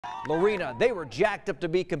Lorena, they were jacked up to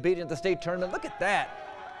be competing at the state tournament. Look at that.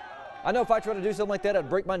 I know if I tried to do something like that, I'd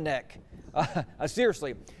break my neck.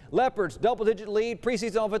 Seriously. Leopards, double-digit lead.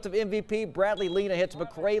 Preseason offensive MVP Bradley Lena hits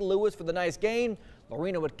McCray Lewis for the nice gain.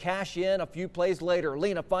 Lorena would cash in a few plays later.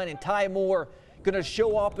 Lena finding Ty Moore, going to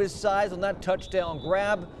show off his size on that touchdown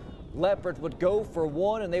grab. Leopards would go for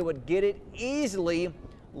one, and they would get it easily.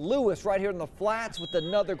 Lewis right here in the flats with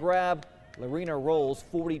another grab. Lorena rolls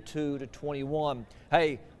 42-21.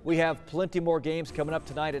 Hey, we have plenty more games coming up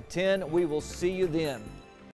tonight at 10. We will see you then.